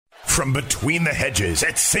From between the hedges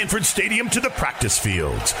at Sanford Stadium to the practice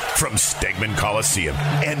fields, from Stegman Coliseum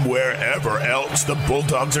and wherever else the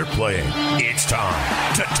Bulldogs are playing, it's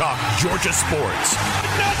time to talk Georgia sports.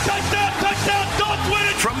 Touchdown, Dogs win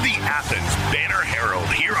it! From the Athens Banner Herald,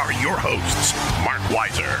 here are your hosts, Mark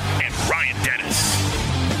Weiser and Ryan Dennis.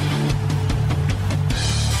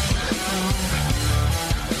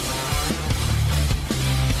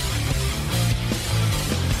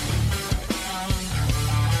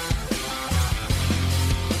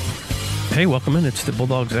 Hey, welcome in. It's the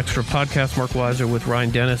Bulldogs Extra Podcast. Mark Weiser with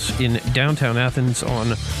Ryan Dennis in downtown Athens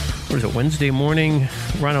on, Wednesday morning.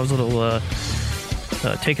 Ryan, I was a little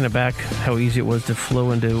taken aback how easy it was to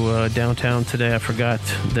flow into downtown today. I forgot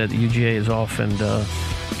that UGA is off and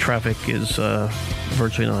traffic is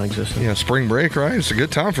virtually non-existent. Yeah, spring break, right? It's a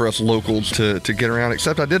good time for us locals to get around,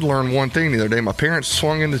 except I did learn one thing the other day. My parents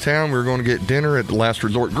swung into town. We were going to get dinner at the Last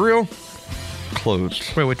Resort Grill.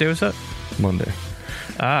 Closed. Wait, what day was that? Monday.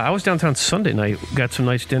 I was downtown Sunday night, got some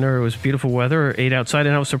nice dinner. It was beautiful weather, ate outside,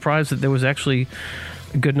 and I was surprised that there was actually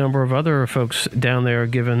a good number of other folks down there,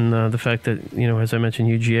 given the fact that, as I mentioned,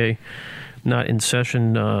 UGA not in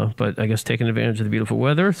session, but I guess taking advantage of the beautiful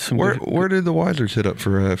weather. Where did the Weisers hit up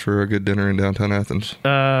for a good dinner in downtown Athens?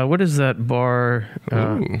 What is that bar?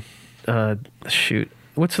 Shoot.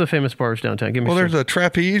 What's the famous bars downtown? Give me. There's a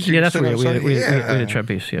Trapeze. That's where we had a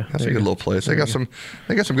Trapeze. Yeah, that's a good little place. They got some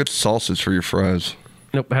good sauces for your fries.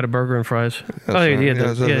 Nope, had a burger and fries.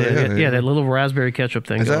 That little raspberry ketchup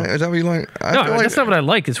thing. Is that what you like? That's not what I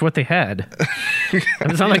like. It's what they had.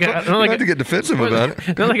 It's not like I don't have to get defensive about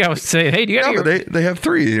it. Not like I was saying, hey, do you got they have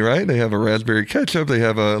three, right? They have a raspberry ketchup. They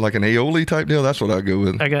have an aioli type deal. That's what I go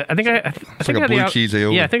with. I think a blue cheese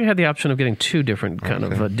aioli. Yeah, I think I had the option of getting two different kind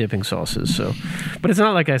of dipping sauces. So, but it's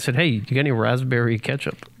not like I said, hey, you got any raspberry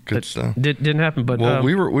ketchup? Good stuff. Didn't happen. But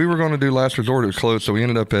we were going to do Last Resort. It was closed, so we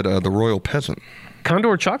ended up at the Royal Peasant.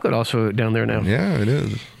 Condor Chocolate also down there now. Yeah, it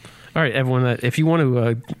is. All right, everyone, if you want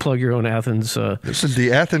to plug your own Athens... this is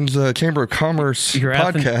the Athens Chamber of Commerce podcast. Your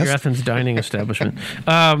Athens dining establishment.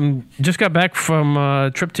 Just got back from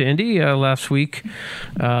a trip to Indy last week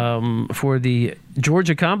for the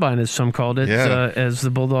Georgia Combine, as some called it, as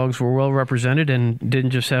the Bulldogs were well represented and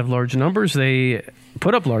didn't just have large numbers, they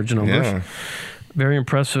put up large numbers. Yeah. Very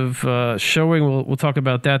impressive showing. We'll talk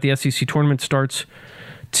about that. The SEC tournament starts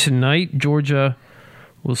tonight. Georgia...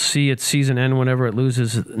 We'll see its season end whenever it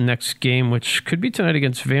loses next game, which could be tonight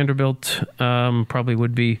against Vanderbilt. Probably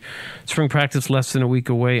would be. Spring practice less than a week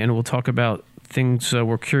away, and we'll talk about things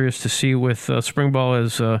we're curious to see with spring ball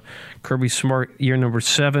as Kirby Smart, year number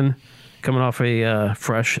 7, coming off a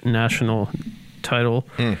fresh national title.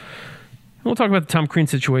 We'll talk about the Tom Crean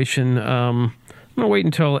situation. I'm going to wait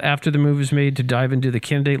until after the move is made to dive into the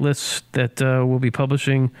candidate lists that we'll be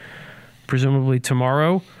publishing presumably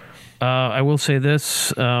tomorrow. I will say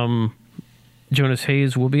this, Jonas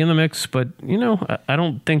Hayes will be in the mix, but, I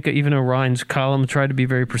don't think even though Ryan's column tried to be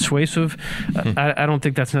very persuasive, I don't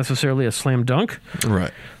think that's necessarily a slam dunk.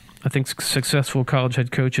 Right. I think successful college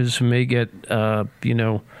head coaches may get, I don't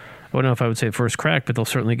know if I would say first crack, but they'll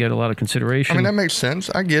certainly get a lot of consideration. I mean, that makes sense.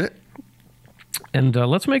 I get it. And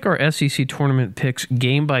let's make our SEC tournament picks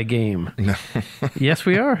game by game. No. Yes,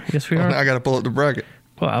 we are. Well, I got to pull up the bracket.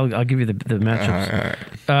 Well, I'll give you the matchups.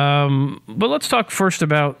 All right. But let's talk first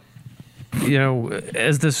about,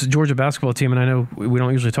 as this Georgia basketball team, and I know we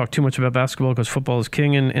don't usually talk too much about basketball because football is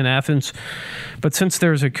king in Athens, but since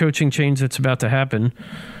there's a coaching change that's about to happen,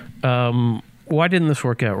 why didn't this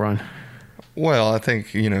work out, Ron? Well, I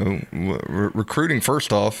think, recruiting,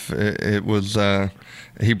 first off, it was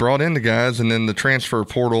he brought in the guys, and then the transfer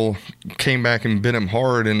portal came back and bit him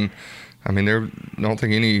hard, and I mean, I don't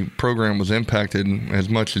think any program was impacted as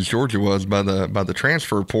much as Georgia was by the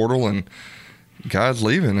transfer portal and guys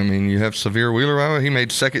leaving. I mean, you have Severe Wheeler. He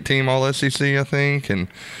made second team All SEC, I think, and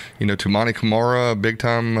Tumani Kamara, big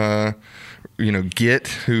time. Git,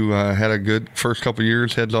 who had a good first couple of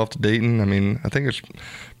years, heads off to Dayton. I mean, I think it's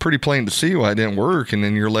pretty plain to see why it didn't work, and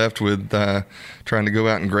then you're left with trying to go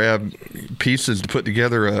out and grab pieces to put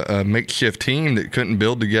together a makeshift team that couldn't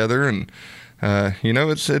build together and.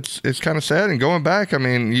 It's kind of sad. And going back, I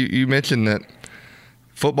mean, you mentioned that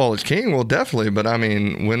football is king. Well, definitely. But, I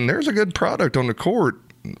mean, when there's a good product on the court,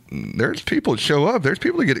 there's people that show up. There's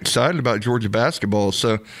people that get excited about Georgia basketball.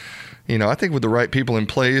 So, I think with the right people in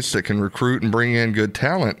place that can recruit and bring in good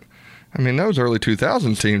talent, I mean, those early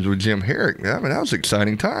 2000s teams with Jim Herrick, I mean, that was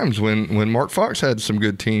exciting times when Mark Fox had some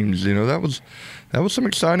good teams. That was some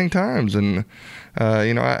exciting times. And,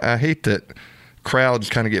 I hate that crowds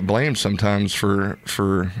kind of get blamed sometimes for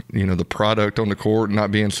the product on the court not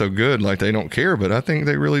being so good, like they don't care, but I think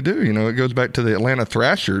they really do. It goes back to the Atlanta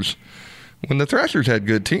Thrashers. When the Thrashers had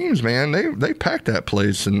good teams, man, they packed that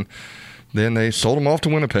place, and then they sold them off to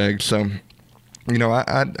Winnipeg. So,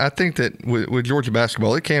 I think that with Georgia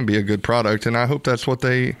basketball, it can be a good product, and I hope that's what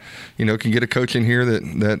they, can get a coach in here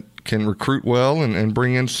that can recruit well and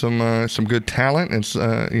bring in some good talent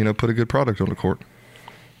and put a good product on the court.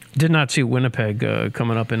 Did not see Winnipeg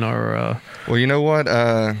coming up in our. Well, you know what?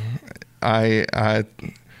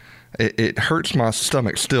 It hurts my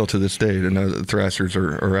stomach still to this day to know that the Thrashers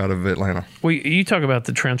are out of Atlanta. Well, you talk about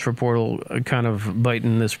the transfer portal kind of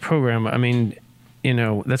biting this program. I mean,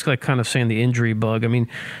 that's like kind of saying the injury bug. I mean,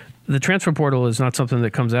 the transfer portal is not something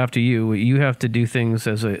that comes after you. You have to do things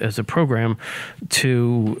as a program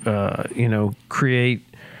to create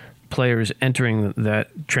players entering that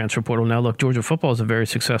transfer portal. Now, look, Georgia football is a very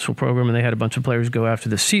successful program, and they had a bunch of players go after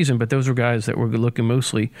the season, but those were guys that were looking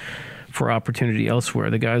mostly for opportunity elsewhere.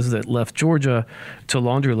 The guys that left Georgia, it's a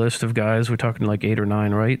laundry list of guys. We're talking like 8 or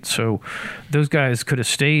 9, right? So those guys could have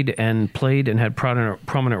stayed and played and had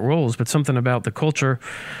prominent roles, but something about the culture,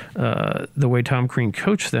 the way Tom Crean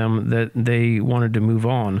coached them, that they wanted to move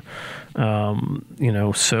on.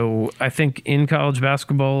 So I think in college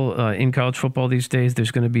basketball, in college football these days,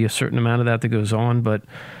 there's going to be a certain amount of that goes on, but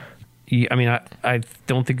I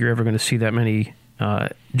don't think you're ever going to see that many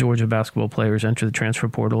Georgia basketball players enter the transfer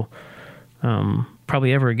portal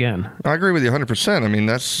probably ever again. I agree with you 100%. I mean,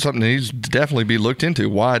 that's something that needs to definitely be looked into.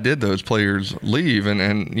 Why did those players leave?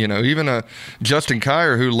 And even Justin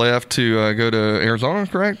Kier, who left to go to Arizona,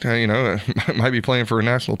 correct? Might be playing for a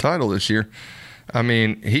national title this year. I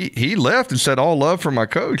mean, he left and said, all love for my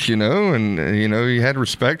coach, and he had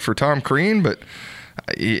respect for Tom Crean, but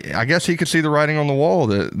I guess he could see the writing on the wall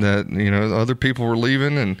that other people were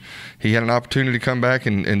leaving, and he had an opportunity to come back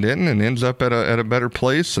and didn't, and ends up at a better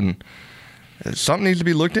place. And something needs to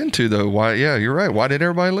be looked into, though. Why? Yeah, you're right. Why did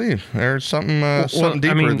everybody leave? There's something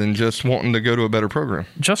deeper than just wanting to go to a better program.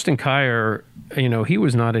 Justin Kier, he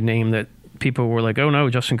was not a name that people were like, oh no,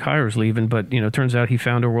 Justin Kier's leaving, but turns out he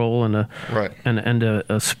found a role and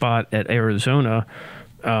a spot at Arizona,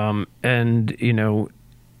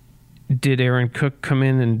 did Aaron Cook come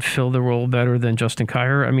in and fill the role better than Justin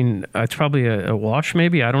Kier? I mean, it's probably a wash,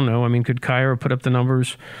 maybe. I don't know. I mean, could Kier put up the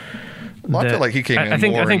numbers? Well, I feel like he came in I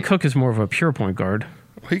think Cook is more of a pure point guard.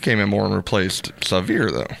 He came in more and replaced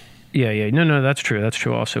Xavier, though. Yeah. No, that's true. That's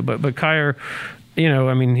true also. But Kier,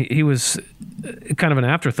 he was kind of an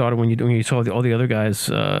afterthought when you saw all the other guys,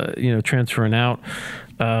 transferring out.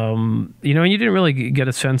 And you didn't really get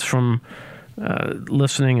a sense from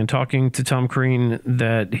listening and talking to Tom Crean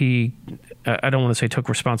that he, I don't want to say took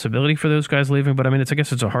responsibility for those guys leaving, but I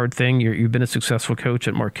guess it's a hard thing. You've been a successful coach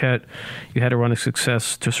at Marquette. You had a run of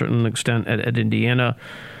success to a certain extent at Indiana.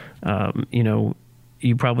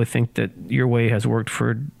 You probably think that your way has worked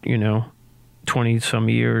for, 20 some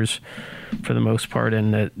years for the most part,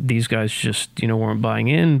 and that these guys just, weren't buying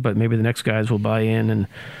in, but maybe the next guys will buy in. And,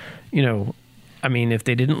 if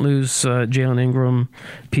they didn't lose Jalen Ingram,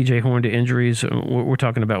 PJ Horn to injuries, we're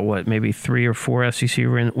talking about what, maybe 3 or 4 SEC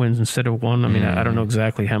wins instead of 1. I don't know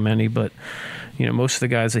exactly how many, but most of the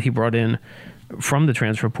guys that he brought in from the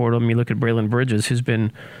transfer portal. You look at Braylon Bridges, who's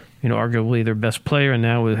been arguably their best player, and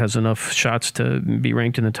now has enough shots to be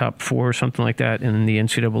ranked in the top 4 or something like that in the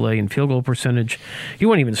NCAA in field goal percentage. He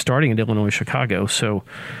wasn't even starting in Illinois, Chicago. So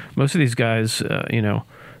most of these guys,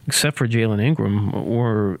 except for Jalen Ingram,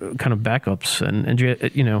 were kind of backups.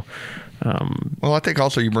 Well, I think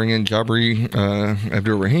also you bring in Jabri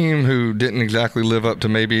Abdul-Rahim, who didn't exactly live up to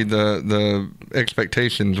maybe the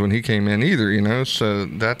expectations when he came in either, So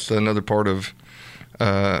that's another part of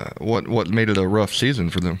what made it a rough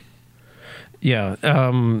season for them. Yeah.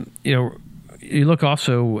 You look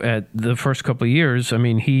also at the first couple of years.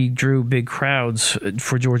 He drew big crowds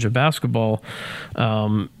for Georgia basketball,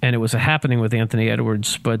 and it was a happening with Anthony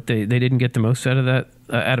Edwards. But they didn't get the most out of that,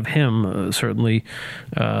 out of him. Certainly,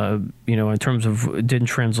 in terms of it didn't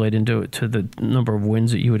translate into the number of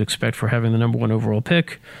wins that you would expect for having the number 1 overall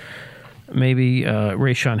pick. Maybe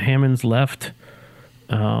Rayshawn Hammonds left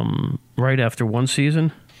right after 1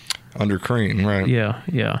 season under Crean, right?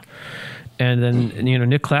 Yeah. And then,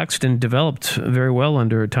 Nick Claxton developed very well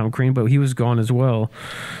under Tom Crean, but he was gone as well.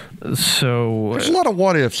 So there's a lot of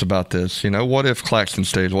what ifs about this. What if Claxton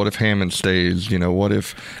stays? What if Hammond stays? What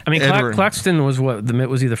if? Claxton was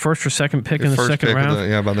was he the first or second pick in the second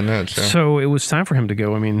round? By the Nets. Yeah. So it was time for him to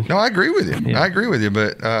go. No, I agree with you. Yeah. I agree with you,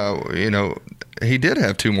 but he did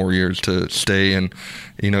have 2 more years to stay, and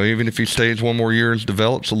even if he stays 1 more year,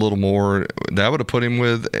 develops a little more, that would have put him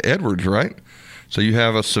with Edwards, right? So you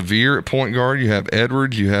have a Severe at point guard, you have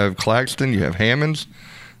Edwards, you have Claxton, you have Hammonds.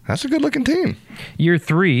 That's a good-looking team. Year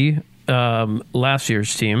 3, last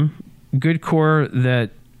year's team, good core that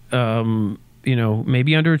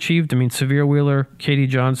maybe underachieved. I mean, Severe Wheeler, Katie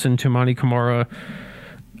Johnson, Tumani Kamara.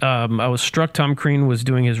 I was struck Tom Crean was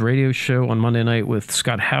doing his radio show on Monday night with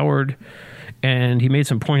Scott Howard, and he made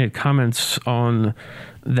some pointed comments on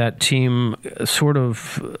that team, sort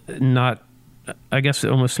of not, I guess,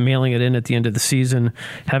 almost mailing it in at the end of the season,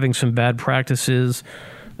 having some bad practices.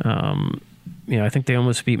 I think they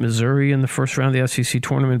almost beat Missouri in the first round of the SEC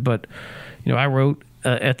tournament, but I wrote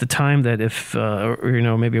at the time that if,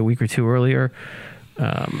 maybe a week or two earlier,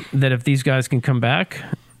 that if these guys can come back,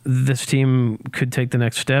 this team could take the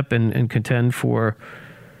next step and contend for,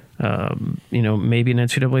 maybe an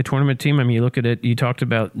NCAA tournament team. I mean, you look at it, you talked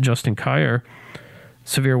about Justin Kier,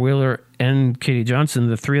 Severe Wheeler, and Katie Johnson.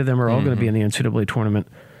 The three of them are all going to be in the NCAA tournament.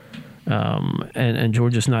 And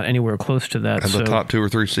Georgia's not anywhere close to that. And the top 2 or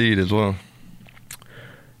 3 seed as well.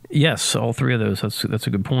 Yes, all three of those. That's a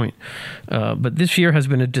good point. But this year has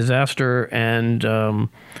been a disaster and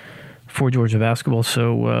for Georgia basketball.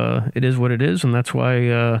 So it is what it is, and that's why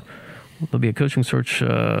there'll be a coaching search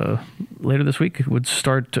later this week. It would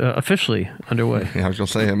start officially underway. Yeah, I was going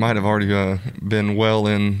to say it might have already been well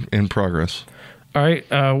in progress. All right,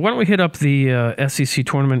 why don't we hit up the SEC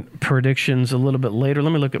tournament predictions a little bit later?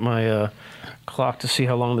 Let me look at my clock to see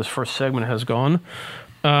how long this first segment has gone.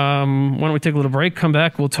 Why don't we take a little break, come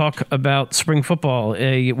back, we'll talk about spring football.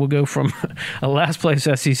 We'll go from a last-place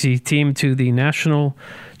SEC team to the national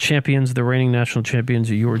champions, the reigning national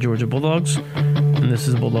champions, your Georgia Bulldogs. And this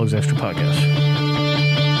is the Bulldogs Extra Podcast.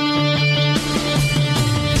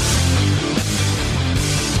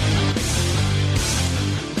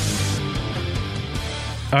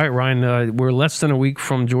 All right, Ryan, we're less than a week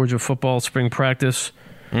from Georgia football spring practice.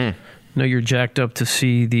 No, you're jacked up to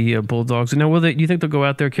see the Bulldogs. Now, do you think they'll go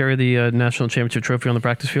out there, carry the national championship trophy on the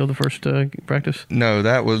practice field the first practice? No,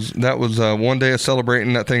 that was one day of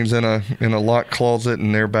celebrating. That thing's in a locked closet,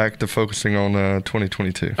 and they're back to focusing on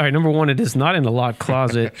 2022. All right, number one, it is not in the locked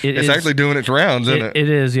closet. It's actually doing its rounds, isn't it? It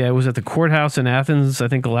is, yeah. It was at the courthouse in Athens, I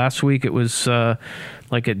think, last week. It was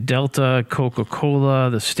like at Delta, Coca-Cola,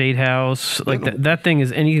 the State House. Like that thing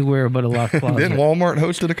is anywhere but a locked closet. Didn't Walmart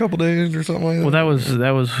host it a couple days or something like that? Well, that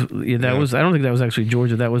was. I don't think that was actually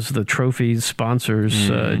Georgia. That was the trophy sponsors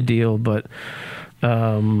deal. But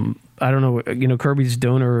I don't know. Kirby's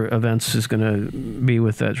donor events is going to be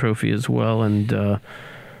with that trophy as well, and.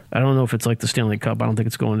 I don't know if it's like the Stanley Cup. I don't think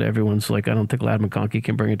it's going to everyone's. I don't think Ladd McConkey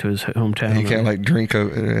can bring it to his hometown. You can't drink. I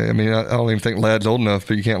don't even think Ladd's old enough,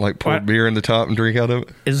 but you can't pour beer in the top and drink out of it.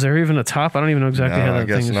 Is there even a top? I don't even know exactly how that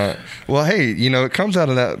thing is. I guess not. Well, hey, it comes out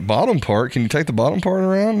of that bottom part. Can you take the bottom part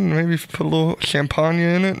around and maybe put a little champagne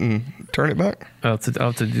in it and turn it back? I'll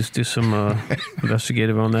have to just do some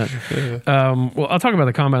investigative on that. Well, I'll talk about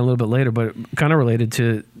the Combine a little bit later, but kind of related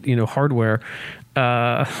to hardware.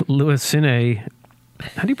 Louis Sine.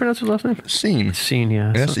 How do you pronounce his last name? Seen,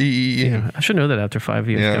 yeah. S-E-E-N. Yeah. I should know that after 5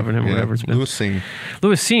 years covering him, whatever it's been.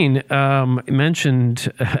 Louis Seen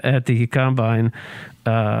mentioned at the Combine,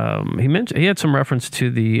 he had some reference to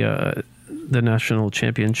the national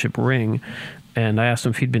championship ring, and I asked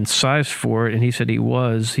him if he'd been sized for it, and he said he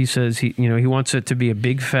was. He says he wants it to be a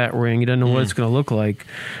big fat ring. He doesn't know what it's going to look like,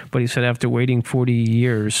 but he said after waiting 40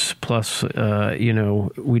 years plus,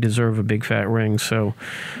 we deserve a big fat ring. So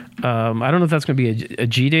I don't know if that's going to be a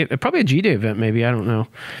G-Day, probably a G-Day event maybe, I don't know,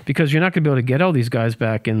 because you're not going to be able to get all these guys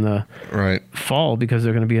back in the fall because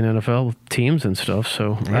they're going to be in NFL teams and stuff.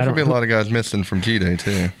 So there's going to be a lot of guys missing from G-Day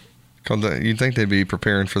too. You'd think they'd be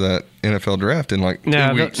preparing for that NFL draft in 2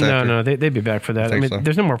 weeks after. No, they'd be back for that. So.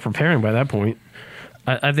 There's no more preparing by that point.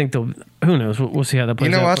 I think they'll. Who knows? We'll see how that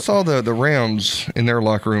plays out. I saw the Rams in their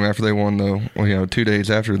locker room after they won, 2 days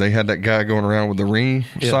after. They had that guy going around with the ring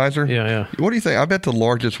sizer. Yeah. What do you think? I bet the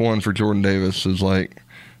largest one for Jordan Davis is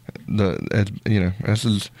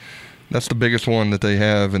that's the biggest one that they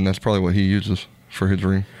have, and that's probably what he uses for his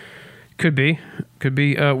ring. Could be.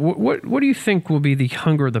 What do you think will be the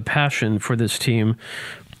hunger, the passion for this team,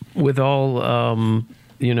 with all Oh,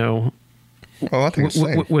 I think it's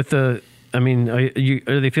same. With the. I mean,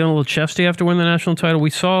 are they feeling a little chesty after winning the national title?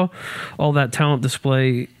 We saw all that talent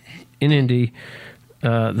display in Indy.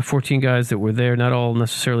 The 14 guys that were there, not all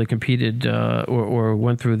necessarily competed or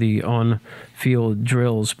went through the on-field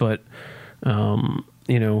drills, but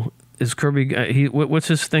Is Kirby? What's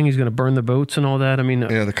his thing? He's going to burn the boats and all that. I mean,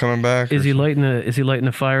 yeah, they're coming back. Is he lighting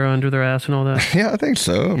a fire under their ass and all that? Yeah, I think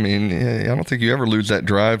so. I mean, yeah, I don't think you ever lose that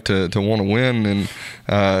drive to want to win. And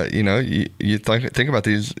you think about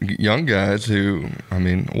these young guys who, I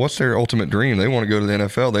mean, what's their ultimate dream? They want to go to the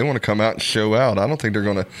NFL. They want to come out and show out. I don't think they're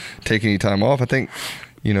going to take any time off. I think,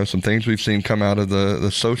 some things we've seen come out of the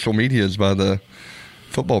social medias by the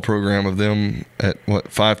football program of them at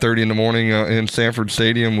 5:30 in the morning in Sanford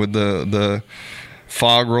Stadium with the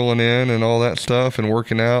fog rolling in and all that stuff and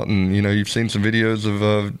working out. And you've seen some videos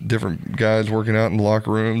of different guys working out in the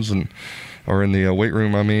locker rooms or in the weight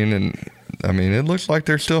room. I mean, it looks like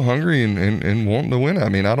they're still hungry and wanting to win. I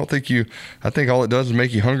mean, I think all it does is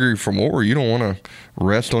make you hungry for more. You don't want to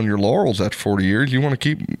rest on your laurels after 40 years. You want to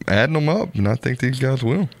keep adding them up, and I think these guys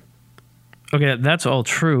will. Okay, that's all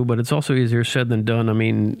true, but it's also easier said than done. I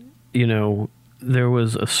mean, there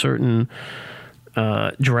was a certain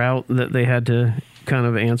drought that they had to kind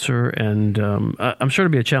of answer, and I'm sure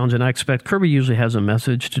it'll be a challenge, and I expect Kirby usually has a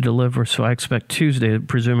message to deliver, so I expect Tuesday,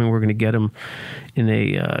 presuming we're going to get him in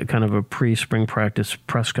a kind of a pre-spring practice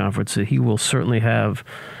press conference, that he will certainly have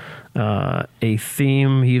a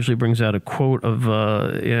theme. He usually brings out a quote of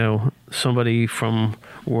somebody from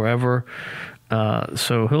wherever.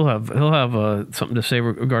 So he'll have something to say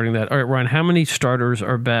regarding that. All right, Ryan, how many starters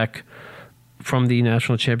are back from the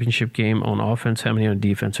national championship game on offense? How many on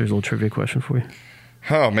defense? There's a little trivia question for you.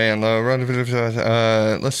 Oh, man.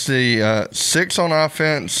 Let's see. 6 on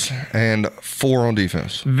offense and 4 on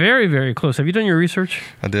defense. Very, very close. Have you done your research?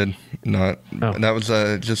 I did not. Oh. That was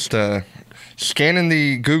just scanning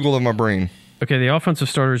the Google of my brain. Okay, the offensive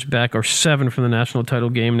starters back are 7 from the national title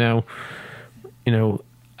game. Now,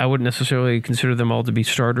 I wouldn't necessarily consider them all to be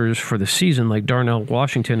starters for the season. Like Darnell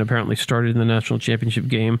Washington apparently started in the national championship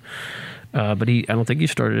game, but I don't think he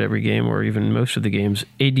started every game or even most of the games.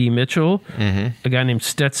 A.D. Mitchell, a guy named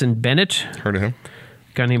Stetson Bennett. Heard of him.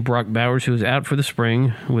 A guy named Brock Bowers, who was out for the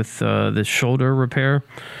spring with this shoulder repair.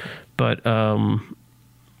 But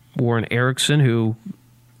Warren Erickson, who...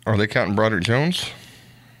 Are they counting Broderick Jones?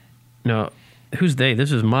 No. Who's they?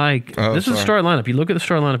 This is the start lineup. You look at the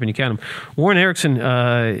start lineup and you count them. Warren Erickson,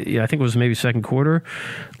 I think it was maybe second quarter,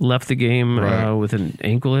 left the game with an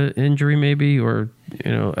ankle injury maybe, or,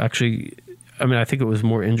 actually, I think it was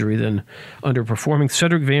more injury than underperforming.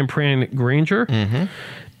 Cedric Van Pran Granger,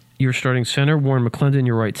 your starting center. Warren McClendon,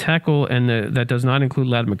 your right tackle, and that does not include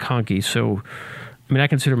Ladd McConkey. So, I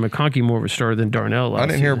consider McConkey more of a starter than Darnell. I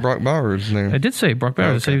didn't hear Brock Bowers' name. I did say Brock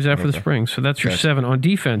Bowers. I said he was out for the spring. So that's your 7. On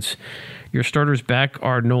defense, your starters back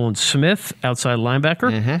are Nolan Smith, outside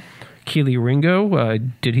linebacker. Keely Ringo.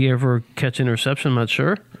 Did he ever catch interception? I'm not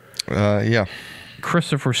sure. Yeah.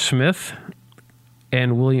 Christopher Smith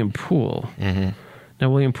and William Poole. Now,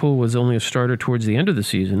 William Poole was only a starter towards the end of the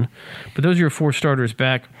season, but those are your 4 starters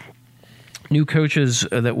back. New coaches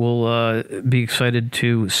that we'll be excited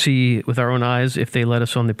to see with our own eyes if they let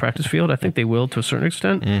us on the practice field. I think they will to a certain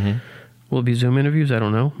extent. Will it be Zoom interviews? I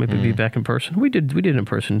don't know. Maybe be back in person. We did in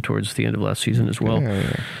person towards the end of last season as well.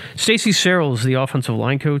 Stacey Searles, the offensive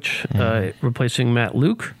line coach, replacing Matt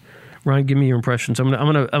Luke. Ryan, give me your impressions. I'm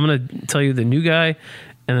gonna tell you the new guy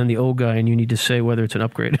and then the old guy, and you need to say whether it's an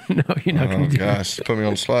upgrade. No, you're not going to do gosh, put me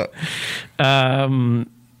on the spot.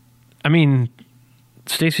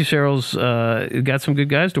 Stacey Searles got some good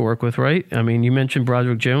guys to work with, right? You mentioned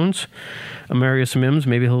Broderick Jones, Amarius Mims.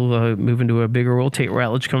 Maybe he'll move into a bigger role. Tate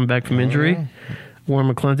Ratledge coming back from injury.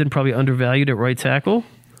 Warren McClendon probably undervalued at right tackle.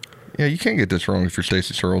 Yeah, you can't get this wrong if you're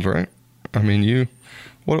Stacey Searles, right?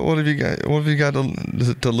 What have you got? What have you got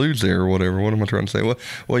to lose there, or whatever? What am I trying to say?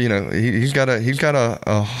 Well, he's got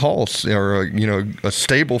a horse or a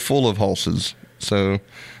stable full of horses. So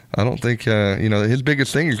I don't think his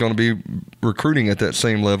biggest thing is going to be recruiting at that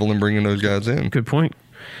same level and bringing those guys in. Good point.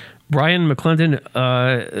 Brian McClendon,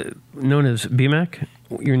 known as BMAC,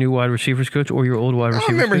 your new wide receivers coach, or your old wide receivers coach?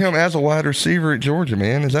 I remember him as a wide receiver at Georgia,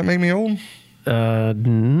 man. Does that make me old?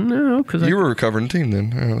 No, because you were covering the team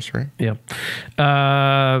then. Oh, that's right. Yeah.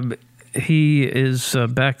 He is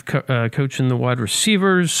back coaching the wide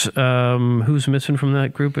receivers. Who's missing from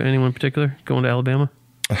that group? Anyone in particular going to Alabama?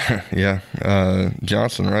 Yeah,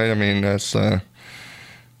 Johnson, right? That's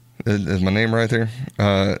is my name right there?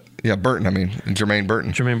 Burton. Jermaine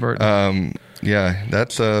Burton. Jermaine Burton. Yeah,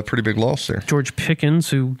 that's a pretty big loss there. George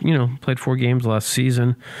Pickens, who played 4 games last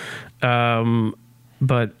season,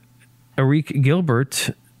 but Arik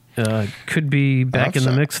Gilbert could be back in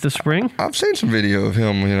the mix this spring. I've seen some video of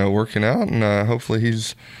him, working out, and hopefully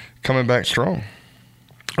he's coming back strong.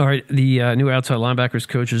 All right, the new outside linebackers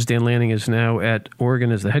coach is Dan Lanning is now at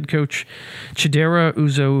Oregon as the head coach. Chidera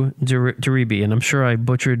Uzo Diribi, and I'm sure I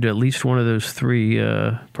butchered at least one of those three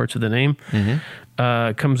parts of the name.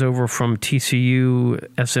 Comes over from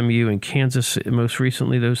TCU, SMU, and Kansas most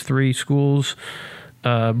recently, those three schools.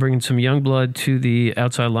 Bringing some young blood to the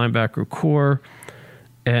outside linebacker core.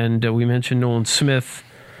 And we mentioned Nolan Smith.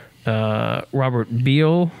 Robert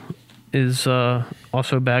Beal is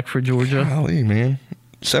also back for Georgia. Golly, man.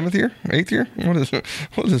 7th year? 8th year? What is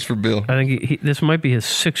this for Bill? I think this might be his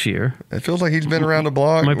 6th year. It feels like he's been around the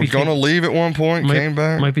block. Was going to leave at one point, came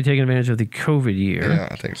back. Might be taking advantage of the COVID year. Yeah,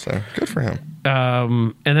 I think so. Good for him.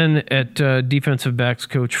 And then at defensive backs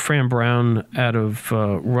coach, Fran Brown out of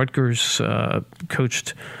Rutgers,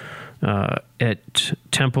 coached at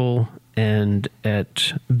Temple and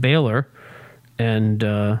at Baylor. And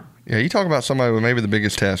yeah, you talk about somebody with maybe the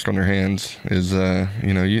biggest task on their hands is,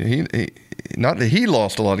 he not that he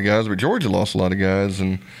lost a lot of guys, but Georgia lost a lot of guys,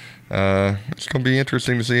 and it's going to be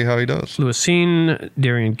interesting to see how he does. Lewisine,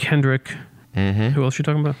 Darian Kendrick. Who else you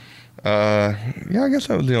talking about? Yeah, I guess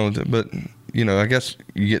that was the only. But I guess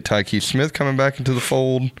you get Tyke Smith coming back into the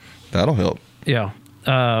fold. That'll help. Yeah,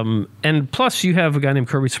 and plus you have a guy named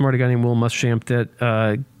Kirby Smart, a guy named Will Muschamp that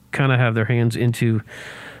kind of have their hands into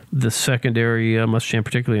the secondary, Muschamp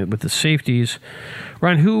particularly with the safeties.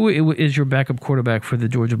 Ryan, who is your backup quarterback for the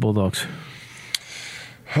Georgia Bulldogs?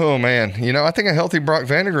 Oh, man. I think a healthy Brock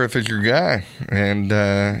Vandegrift is your guy. And,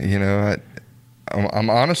 I'm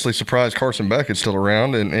honestly surprised Carson Beck is still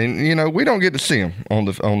around. And we don't get to see him on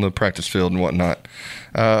the practice field and whatnot.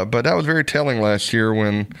 But that was very telling last year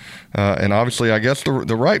when, and obviously I guess the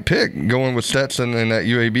right pick going with Stetson in that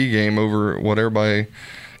UAB game over what everybody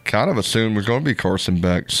kind of assumed was going to be Carson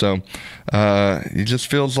Beck. So it just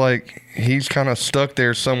feels like he's kind of stuck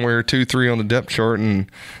there somewhere 2-3 on the depth chart. And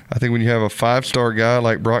I think when you have a 5-star guy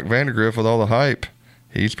like Brock Vandegrift with all the hype,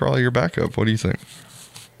 he's probably your backup. What do you think?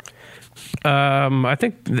 I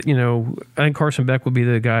think Carson Beck will be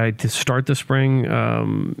the guy to start the spring.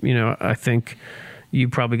 I think you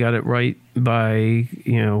probably got it right by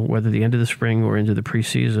whether the end of the spring or into the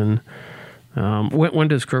preseason. When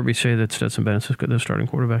does Kirby say that Stetson Bennett's the starting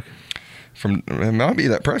quarterback? It might be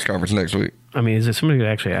that press conference next week. I mean, is it somebody that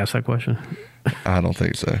actually asked that question? I don't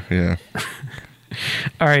think so. Yeah.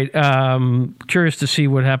 All right. Curious to see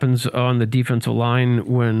what happens on the defensive line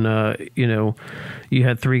when you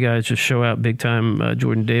had three guys just show out big time: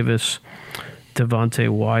 Jordan Davis, Devontae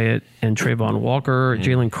Wyatt, and Trayvon Walker.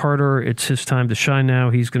 Jalen Carter, it's his time to shine now.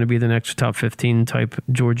 He's going to be the next top 15 type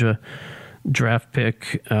Georgia draft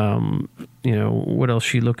pick. What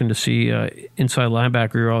else are you looking to see? Inside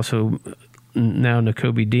linebacker, you're also now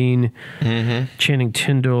Nakobe Dean, Channing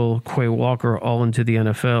Tindall, Quay Walker, all into the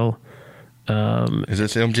NFL. Is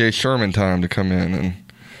this MJ Sherman time to come in? And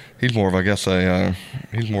he's more of, I guess,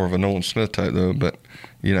 he's more of a Nolan Smith type though. But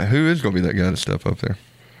who is going to be that guy to step up there?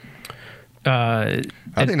 I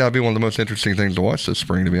think that'd be one of the most interesting things to watch this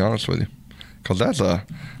spring, to be honest with you, because that's a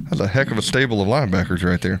heck of a stable of linebackers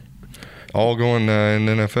right there, all going in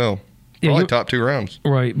the NFL. Probably top 2 rounds.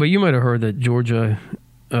 Right, but you might have heard that Georgia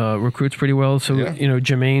recruits pretty well. So,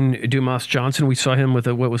 Jermaine Dumas-Johnson, we saw him with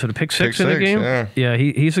a pick six in the game. Yeah,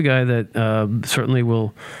 he's a guy that certainly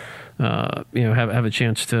will, have a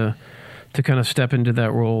chance to kind of step into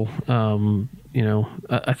that role.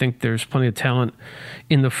 I think there's plenty of talent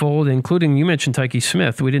in the fold, including, you mentioned Tyke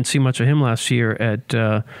Smith. We didn't see much of him last year at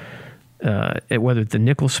whether the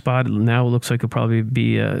nickel spot. Now it looks like it'll probably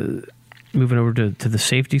be moving over to the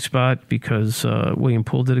safety spot because William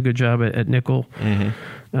Poole did a good job at nickel.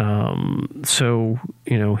 So,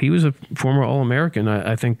 he was a former All-American.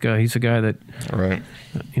 I think he's a guy that,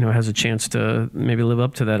 has a chance to maybe live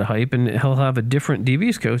up to that hype. And he'll have a different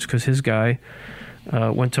DB's coach because his guy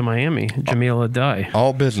went to Miami, Jamil Adai.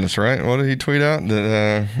 All business, right? What did he tweet out?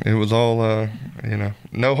 That it was all,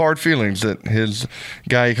 no hard feelings, that his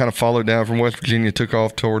guy he kind of followed down from West Virginia took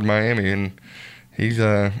off toward Miami. And he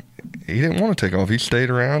didn't want to take off. He stayed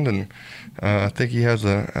around, and I think he has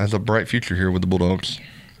a bright future here with the Bulldogs.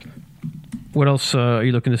 What else are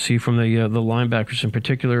you looking to see from the linebackers in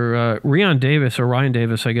particular? Ryan Davis,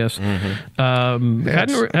 I guess.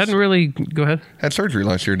 Hadn't really. Go ahead. Had surgery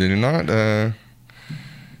last year, did he not?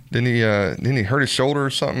 Didn't he hurt his shoulder or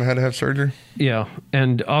something? Had to have surgery. Yeah,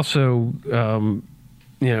 and also,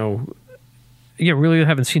 really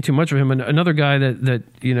haven't seen too much of him. And another guy that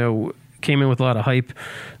came in with a lot of hype.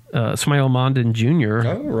 Smail Mondon Jr.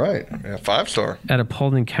 Oh, right. Yeah, 5-star. Out of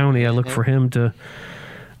Paulding County. I look for him to,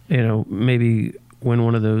 maybe win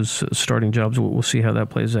one of those starting jobs. We'll see how that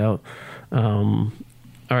plays out. All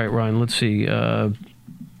right, Ryan, let's see.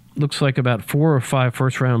 looks like about 4 or 5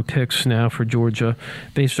 first-round picks now for Georgia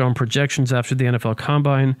based on projections after the NFL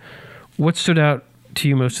Combine. What stood out to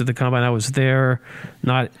you most of the Combine? I was there,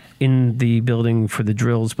 not in the building for the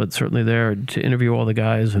drills, but certainly there to interview all the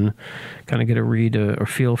guys and kind of get a read or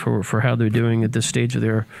feel for how they're doing at this stage of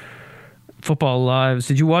their football lives.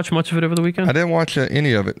 Did you watch much of it over the weekend? I didn't watch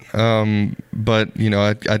any of it, but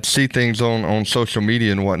I'd see things on social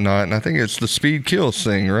media and whatnot, and I think it's the speed kills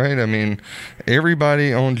thing, right? I mean,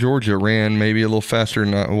 everybody on Georgia ran maybe a little faster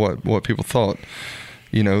than what people thought.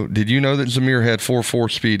 Did you know that Zamir had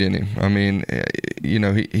 4.4 speed in him? I mean,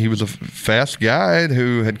 he was a fast guy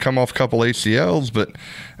who had come off a couple ACLs, but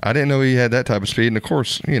I didn't know he had that type of speed. And, of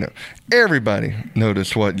course, everybody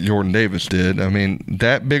noticed what Jordan Davis did. I mean,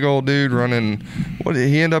 that big old dude running, what did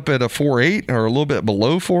he end up at, a 4.8 or a little bit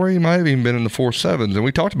below 4? He might have even been in the 4.7s. And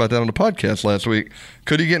we talked about that on the podcast last week.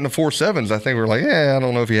 Could he get in the 4.7s? I think we were like, I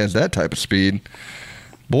don't know if he has that type of speed.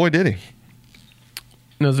 Boy, did he.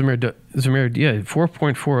 No, Zamir, yeah,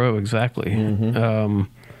 4.40 exactly. Mm-hmm.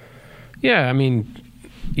 I mean,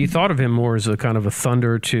 you thought of him more as a kind of a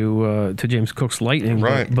thunder to James Cook's lightning,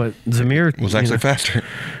 right? But Zamir was actually faster,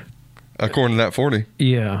 according to that 40.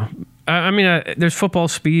 Yeah, I mean, there's football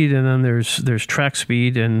speed, and then there's track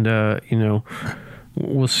speed, and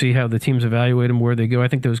we'll see how the teams evaluate them, where they go. I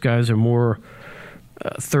think those guys are more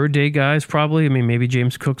third day guys, probably. I mean, maybe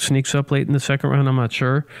James Cook sneaks up late in the second round. I'm not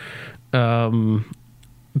sure.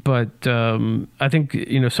 But I think,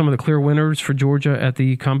 some of the clear winners for Georgia at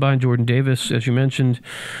the Combine, Jordan Davis, as you mentioned,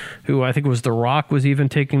 who I think was The Rock, was even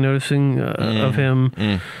taking noticing of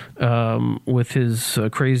him with his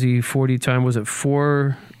crazy 40 time. Was it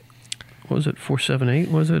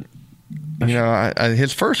 4.78, was it?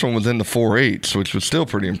 His first one was in the 4.8s, which was still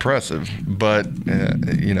pretty impressive. But,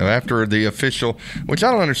 after the official, which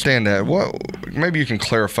I don't understand that. Maybe you can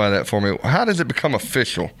clarify that for me. How does it become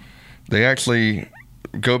official? They actually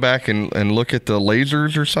go back and look at the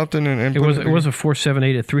lasers or something? And it was a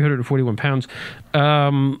 4.78 at 341 pounds.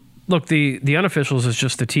 Look, the unofficials is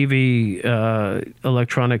just the TV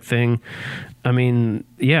electronic thing. I mean,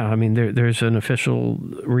 there's an official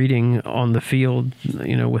reading on the field,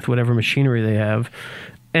 with whatever machinery they have.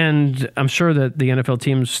 And I'm sure that the NFL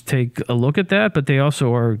teams take a look at that, but they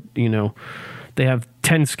also are, they have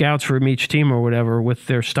 10 scouts from each team or whatever with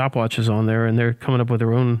their stopwatches on there, and they're coming up with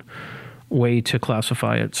their own way to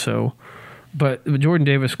classify it. So, but Jordan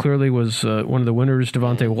Davis clearly was one of the winners.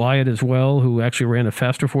 Devontae Wyatt as well, who actually ran a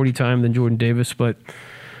faster 40 time than Jordan Davis, but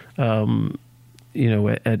at I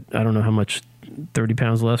don't know how much, 30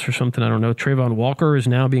 pounds less or something. I don't know. Trayvon Walker is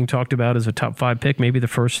now being talked about as a top 5 pick, maybe the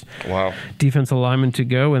first defensive lineman to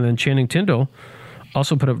go. And then Channing Tindall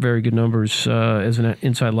also put up very good numbers as an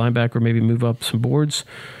inside linebacker, maybe move up some boards.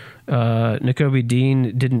 Nakobe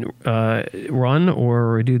Dean didn't run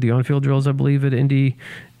or do the on-field drills, I believe, at Indy.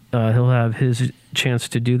 He'll have his chance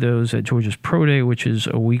to do those at Georgia's Pro Day, which is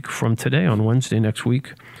a week from today, on Wednesday next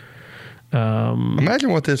week.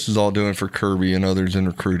 Imagine what this is all doing for Kirby and others in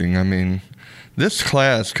recruiting. I mean, this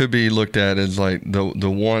class could be looked at as like the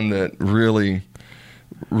one that really,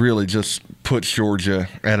 really just puts Georgia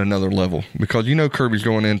at another level, because Kirby's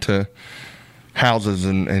going into houses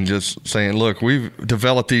and just saying, look, we've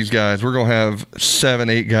developed these guys. We're going to have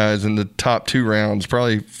 7-8 guys in the top 2 rounds,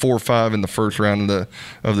 probably 4 or 5 in the first round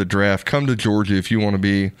of the draft. Come to Georgia if you want to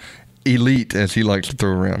be elite, as he likes to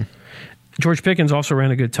throw around. George Pickens also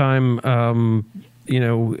ran a good time.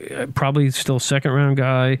 Probably still second round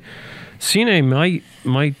guy. Cine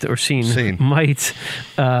might.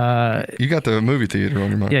 You got the movie theater on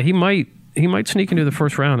your mind. Yeah, he might sneak into the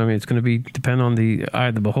first round. I mean, it's going to depend on the eye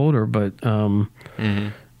of the beholder, but and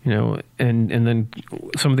then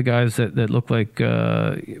some of the guys that look like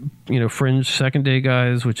fringe second day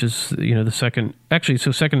guys, which is the second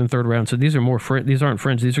and third round. So these are more these aren't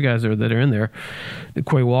fringe. These are guys that are in there. The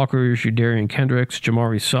Quay Walkers, your Darian Kendricks,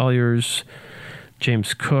 Jamari Salyers,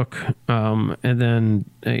 James Cook, and then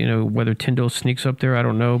whether Tyndall sneaks up there, I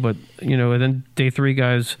don't know. But and then day 3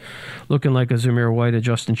 guys looking like a Zamir White, a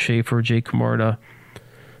Justin Schaefer, Jake Camarda.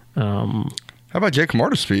 How about Jake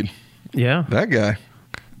Camarda's speed? Yeah, that guy,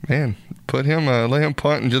 man, put him, let him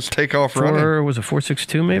punt and just take off running. Was a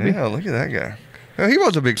 4.62 maybe? Yeah, look at that guy. He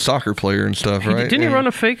was a big soccer player and stuff, right? Didn't he run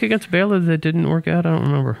a fake against Baylor that didn't work out? I don't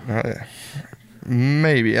remember.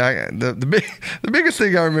 Maybe. The biggest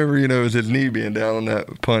thing I remember, is his knee being down on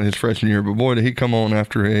that punt his freshman year. But boy, did he come on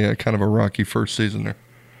after a kind of a rocky first season there.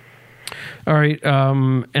 All right,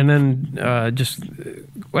 and then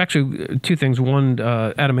actually 2 things. One,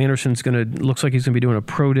 Adam Anderson's looks like he's gonna be doing a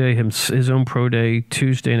pro day, his own pro day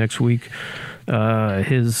Tuesday next week.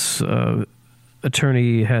 His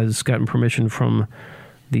attorney has gotten permission from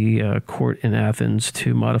the court in Athens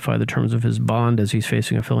to modify the terms of his bond as he's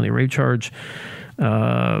facing a felony rape charge.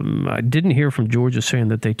 I didn't hear from Georgia saying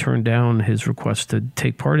that they turned down his request to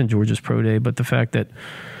take part in Georgia's pro day, but the fact that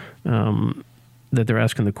that they're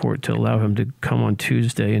asking the court to allow him to come on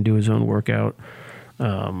Tuesday and do his own workout,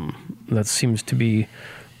 that seems to be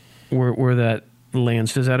where that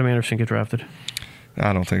lands. Does Adam Anderson get drafted?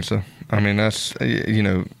 I don't think so. I mean, that's,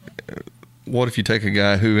 what if you take a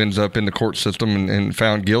guy who ends up in the court system and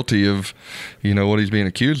found guilty of, what he's being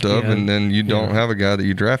accused of, and then you don't have a guy that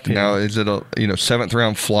you drafted. Now, is it a, 7th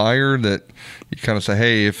round flyer that you kind of say,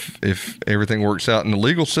 hey, if everything works out in the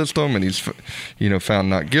legal system and he's, found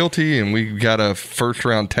not guilty and we got a 1st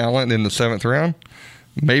round talent in the 7th round?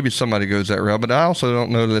 Maybe somebody goes that route, but I also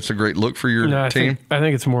don't know that that's a great look for your team. I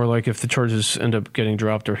think it's more like if the charges end up getting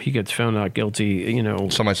dropped or he gets found not guilty,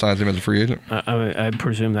 somebody signs him as a free agent. I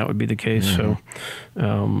presume that would be the case. Mm-hmm.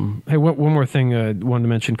 So, hey, one more thing I wanted to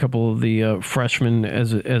mention: a couple of the freshmen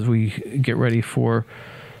as we get ready for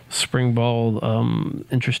spring ball.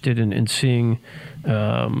 Interested in seeing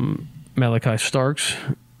Malachi Starks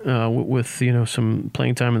with some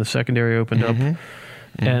playing time in the secondary opened up,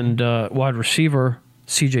 and wide receiver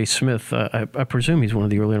C.J. Smith, I presume he's one of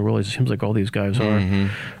the early enrollees. It seems like all these guys are.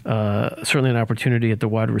 Certainly an opportunity at the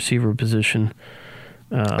wide receiver position.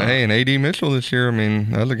 Hey, and A.D. Mitchell this year,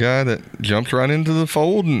 another guy that jumped right into the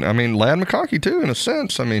fold. And, Lad McConkey, too, in a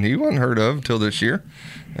sense. He wasn't heard of until this year.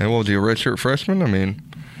 And what was he, a redshirt freshman?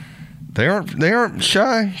 They aren't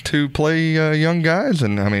shy to play young guys.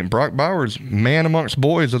 And, Brock Bowers, man amongst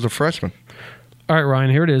boys as a freshman. All right, Ryan,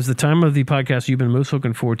 here it is. The time of the podcast you've been most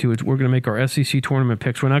looking forward to. We're going to make our SEC tournament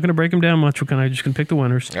picks. We're not going to break them down much. We're just going to pick the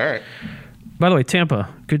winners. All right. By the way,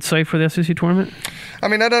 Tampa, good site for the SEC tournament?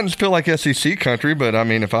 That doesn't feel like SEC country, but,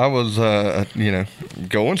 if I was,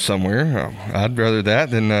 going somewhere, I'd rather that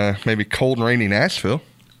than maybe cold and rainy Nashville.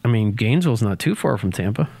 Gainesville's not too far from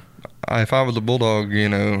Tampa. If I was a Bulldog,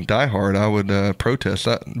 diehard, I would protest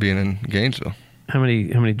that being in Gainesville. How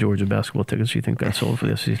many Georgia basketball tickets do you think got sold for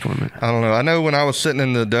the SEC tournament? I don't know. I know when I was sitting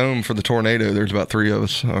in the dome for the tornado, there's about 3 of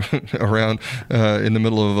us around in the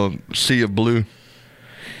middle of a sea of blue.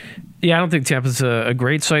 Yeah, I don't think Tampa's a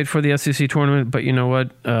great site for the SEC tournament, but you know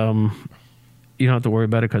what? You don't have to worry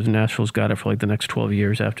about it because Nashville's got it for like the next 12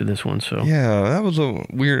 years after this one. So yeah, that was a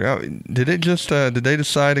weird. Did they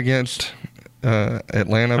decide against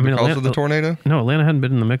Atlanta because of the tornado? No, Atlanta hadn't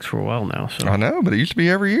been in the mix for a while now. So I know, but it used to be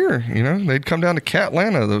every year. They'd come down to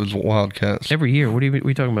Catlanta, those Wildcats. Every year? What are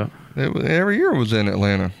we talking about? Every year was in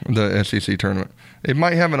Atlanta, the SEC tournament. It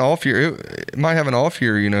might have an off year. It might have an off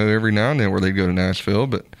year, every now and then where they'd go to Nashville,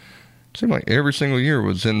 but it seemed like every single year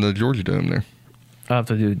was in the Georgia Dome there. I'll have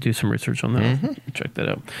to do some research on that. Check that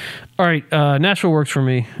out. All right, Nashville works for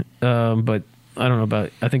me, but I don't know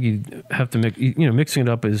about. I think you have to mix. Mixing it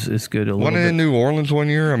up is good. Wasn't it in New Orleans one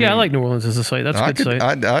year? I like New Orleans as a site. That's a good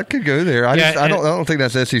site. I could go there. I don't think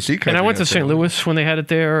that's SEC country. And I went to St. Louis when they had it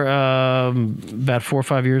there about 4 or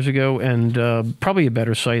 5 years ago, and probably a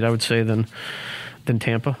better site, I would say, than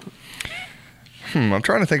Tampa. I'm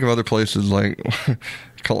trying to think of other places like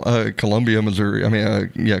Columbia, Missouri.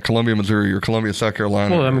 Columbia, Missouri, or Columbia, South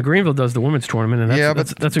Carolina. Well, Greenville does the women's tournament, and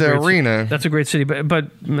that's a great arena. That's a great city,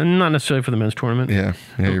 but not necessarily for the men's tournament. Yeah,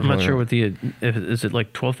 I'm not sure what is it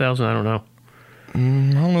like 12,000? I don't know. I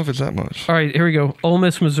don't know if it's that much. All right, here we go. Ole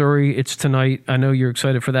Miss, Missouri. It's tonight. I know you're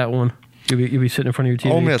excited for that one. You'll be sitting in front of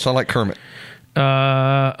your TV. Ole Miss. I like Kermit.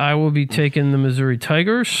 I will be taking the Missouri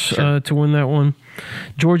Tigers to win that one.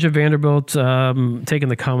 Georgia, Vanderbilt, taking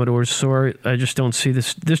the Commodores. So I just don't see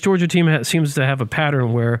this. This Georgia team seems to have a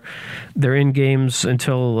pattern where they're in games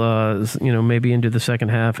until maybe into the second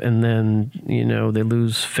half, and then they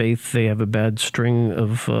lose faith. They have a bad string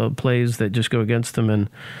of plays that just go against them, and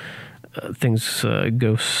things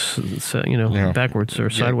go backwards or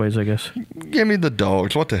sideways, I guess. Give me the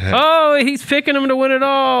Dogs. What the heck? Oh, he's picking them to win it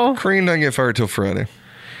all. Crean doesn't get fired till Friday.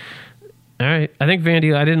 All right. I think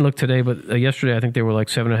Vandy, I didn't look today, but yesterday I think they were like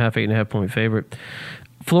 7.5, 8.5 point favorite.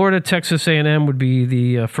 Florida, Texas A&M would be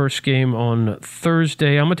the first game on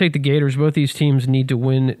Thursday. I'm going to take the Gators. Both these teams need to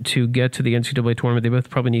win to get to the NCAA tournament. They both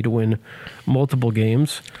probably need to win multiple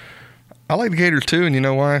games. I like the Gators too, and you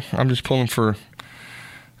know why? I'm just pulling for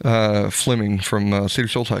Fleming from Cedar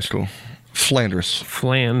Shoals High School. Fleming.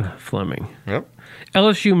 Yep.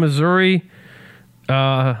 LSU, Missouri.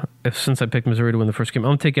 Since I picked Missouri to win the first game, I'm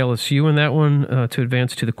going to take LSU in that one to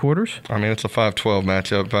advance to the quarters. It's a 5-12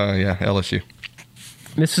 matchup. LSU.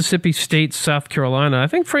 Mississippi State, South Carolina. I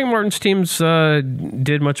think Frank Martin's teams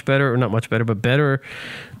did much better, or not much better, but better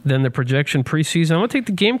than the projection preseason. I'm going to take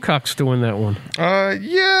the Gamecocks to win that one.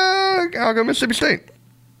 I'll go Mississippi State.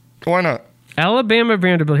 Why not? Alabama,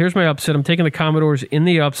 Vanderbilt. Here's my upset. I'm taking the Commodores in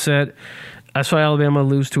the upset. I saw Alabama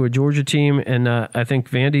lose to a Georgia team, and I think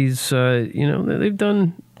Vandy's,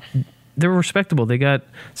 they're respectable. They got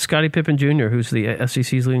Scottie Pippen Jr., who's the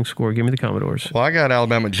SEC's leading scorer. Give me the Commodores. Well, I got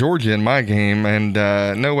Alabama, Georgia in my game, and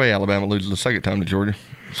no way Alabama loses the second time to Georgia.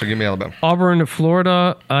 So give me Alabama. Auburn,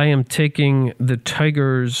 Florida. I am taking the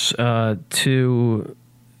Tigers to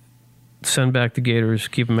send back the Gators,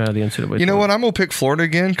 keep them out of the NCAA. You know what? I'm going to pick Florida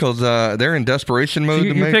again because they're in desperation mode.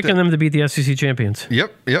 You're picking them to beat the SEC champions.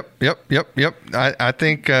 Yep. I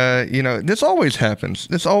think, this always happens.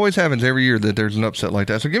 This always happens every year that there's an upset like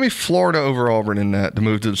that. So give me Florida over Auburn in that to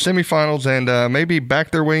move to the semifinals and maybe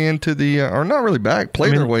back their way into the, or not really back,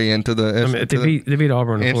 their way into the. If they beat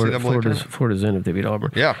Auburn, Florida's in if they beat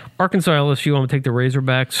Auburn. Yeah. Arkansas, LSU, I'm going to take the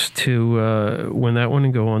Razorbacks to win that one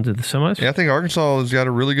and go on to the semis. Yeah, I think Arkansas has got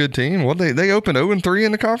a really good team. Well, they opened 0-3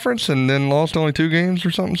 in the conference and then lost only 2 games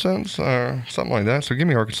or something since, something like that. So give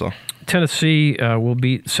me Arkansas. Tennessee will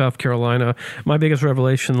beat South Carolina. My biggest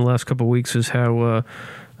revelation in the last couple of weeks is how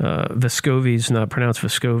Vescovi's not pronounced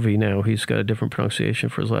Vescovi now. He's got a different pronunciation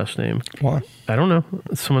for his last name. Why? I don't know.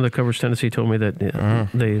 Someone that covers Tennessee told me that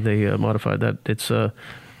they modified that. It's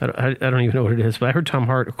I don't even know what it is, but I heard Tom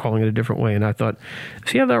Hart calling it a different way, and I thought,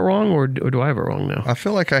 does he have that wrong, or do I have it wrong now? I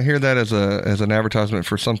feel like I hear that as an advertisement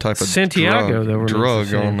for some type of Santiago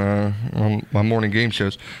drug on my morning game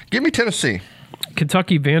shows. Give me Tennessee.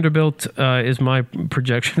 Kentucky, Vanderbilt is my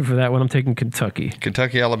projection for that one. I'm taking Kentucky.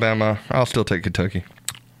 Kentucky, Alabama. I'll still take Kentucky.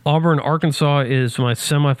 Auburn, Arkansas is my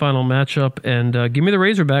semifinal matchup, and give me the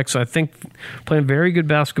Razorbacks. I think playing very good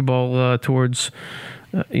basketball towards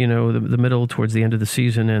the middle, towards the end of the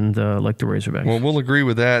season, and like the Razorbacks. Well, we'll agree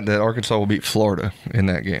with that Arkansas will beat Florida in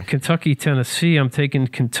that game. Kentucky, Tennessee. I'm taking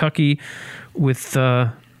Kentucky with,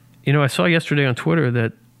 I saw yesterday on Twitter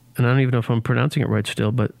that, and I don't even know if I'm pronouncing it right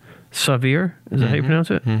still, but Xavier, is that how you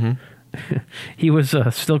pronounce it? Mm-hmm. He was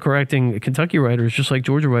still correcting Kentucky writers, just like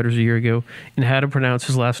Georgia writers a year ago, in how to pronounce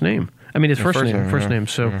his last name. I mean, his first name.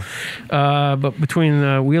 So, but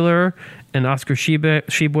between Wheeler and Oscar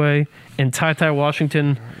Shibwe and Ty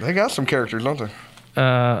Washington, they got some characters, don't they?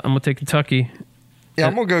 I'm gonna take Kentucky. Yeah,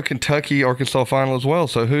 I'm gonna go Kentucky Arkansas final as well.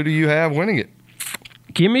 So, who do you have winning it?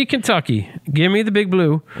 Give me Kentucky. Give me the Big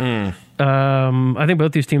Blue. I think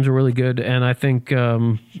both these teams are really good, and I think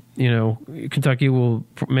Kentucky will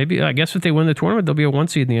maybe. I guess if they win the tournament, they'll be a 1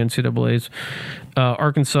 seed in the NCAA's.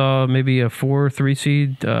 Arkansas maybe a 4-3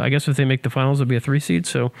 seed. I guess if they make the finals, they'll be a 3 seed.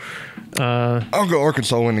 So I'll go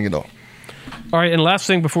Arkansas winning it all. All right, and last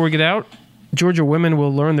thing before we get out, Georgia women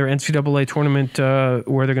will learn their NCAA tournament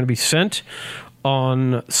where they're going to be sent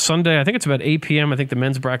on Sunday. I think it's about 8 p.m. I think the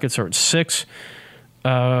men's brackets are at 6.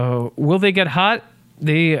 Will they get hot?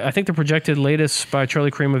 I think they're projected latest by Charlie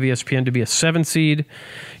Cream of ESPN to be a 7 seed.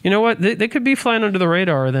 You know what? They could be flying under the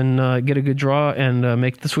radar, then get a good draw and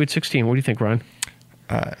make the Sweet 16. What do you think, Ryan?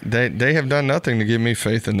 They have done nothing to give me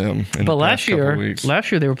faith in them. But last year they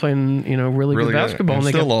were playing really good basketball, and they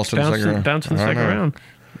still got lost in the second round. Bounced in the second round.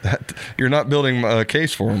 You're not building a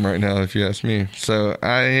case for them right now, if you ask me. So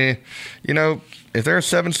if they're a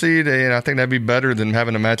 7 seed, I think that'd be better than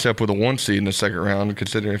having to match up with a 1 seed in the second round,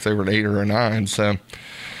 considering if they were an 8 or a 9. So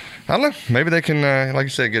I don't know. Maybe they can, like you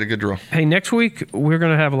said, get a good draw. Hey, next week we're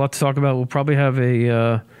going to have a lot to talk about. We'll probably have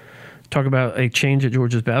talk about a change at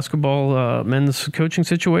Georgia's basketball men's coaching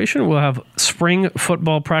situation. We'll have spring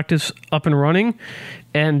football practice up and running.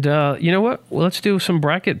 And you know what? Well, let's do some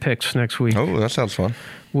bracket picks next week. Oh, that sounds fun.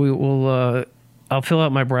 I'll fill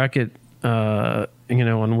out my bracket,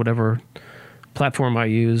 on whatever platform I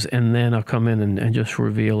use, and then I'll come in and just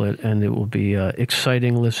reveal it, and it will be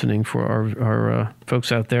exciting listening for our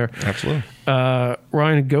folks out there. Absolutely.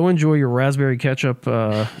 Ryan, go enjoy your raspberry ketchup.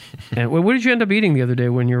 And what did you end up eating the other day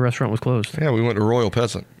when your rrestaurant was closed? Yeah, we went to Royal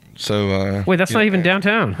Peasant. So wait, that's not even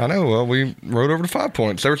downtown. I know. Well, we rode over to 5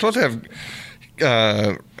 Points. They were supposed to have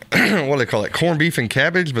what do they call it? Corned beef and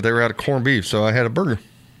cabbage, but they were out of corned beef, so I had a burger.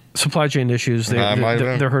 Supply chain issues.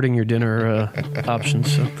 They're hurting your dinner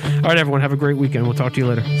options. So. All right, everyone, have a great weekend. We'll talk to you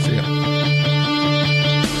later. See ya.